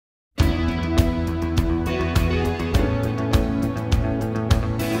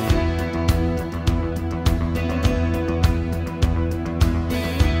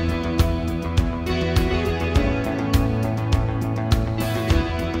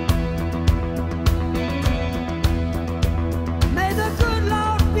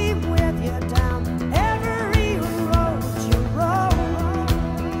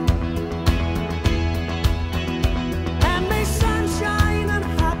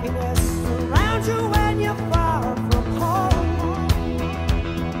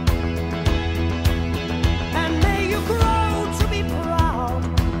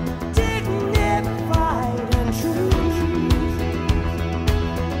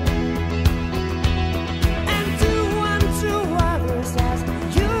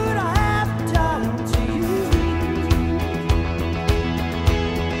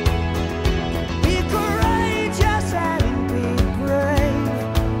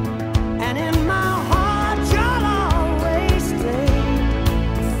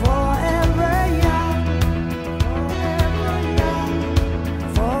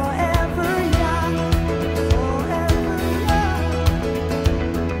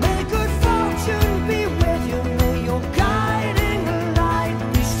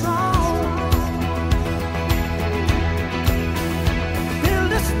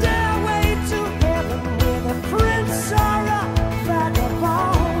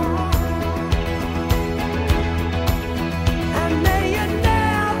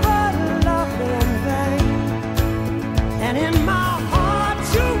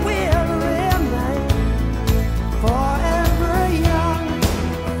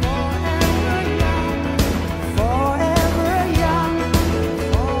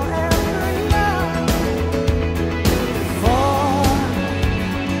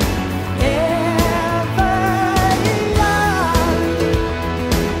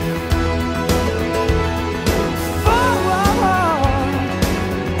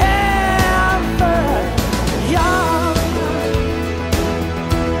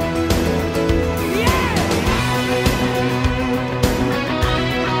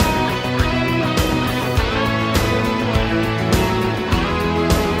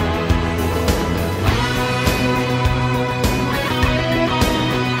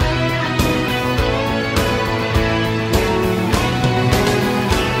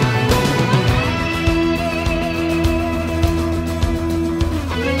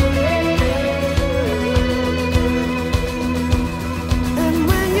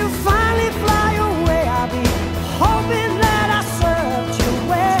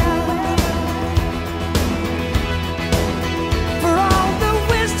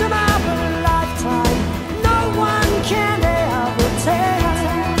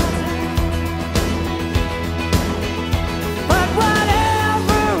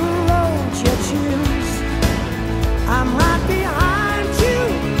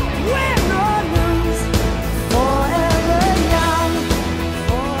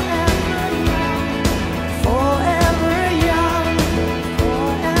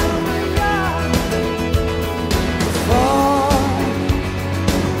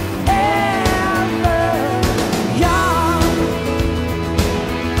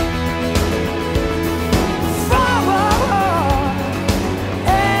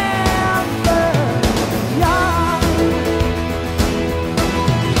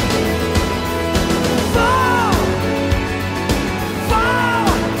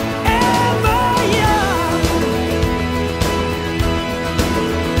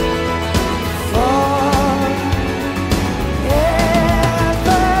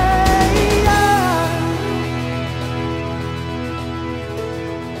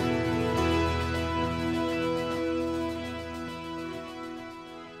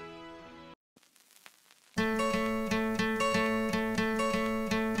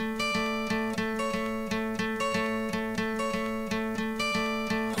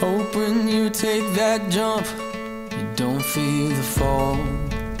Hope when you take that jump, you don't feel the fall.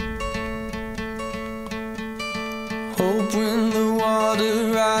 Hope when the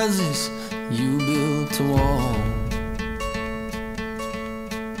water rises, you built a wall.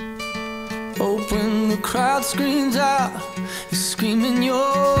 Hope when the crowd screams out, you're screaming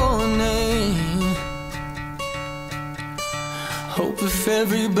your name. Hope if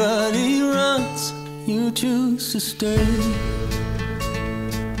everybody runs, you choose to stay.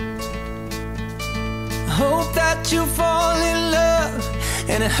 Hope that you fall in love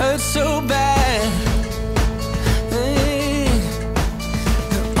and it hurts so bad. Hey,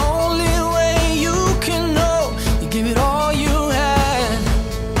 the only way you can know, you give it all you had.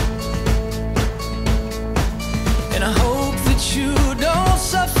 And I hope that you don't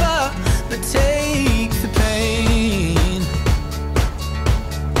suffer, but take the pain.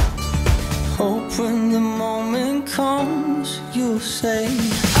 Hope when the moment comes, you'll say,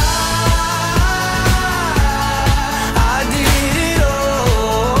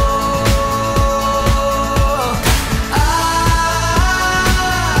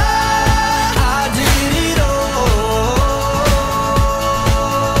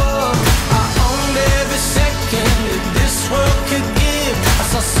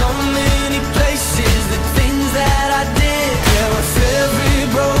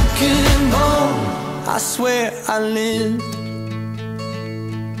 I swear I lived.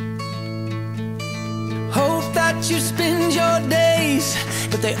 Hope that you spend your days,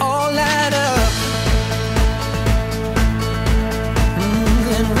 but they all add up.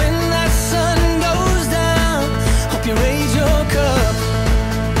 And when that sun goes down, hope you raise your cup.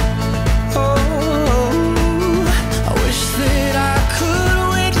 Oh, I wish that I could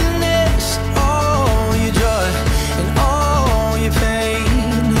witness all your joy and all your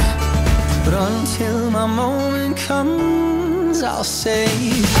pain, but until my moment comes, I'll say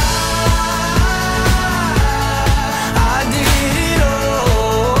I did it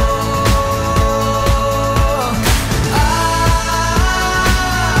all.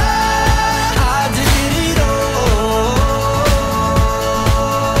 I did it all.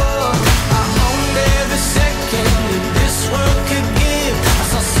 I owned every second that this world could give. I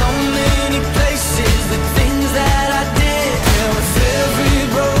saw so many places, the things that I did. Yeah, with every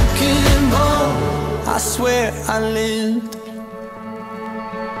broken bone, I swear I lived.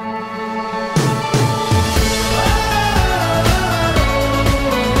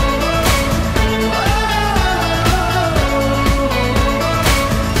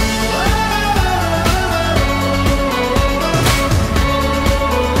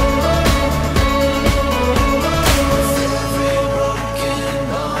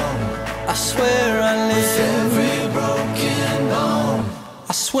 I swear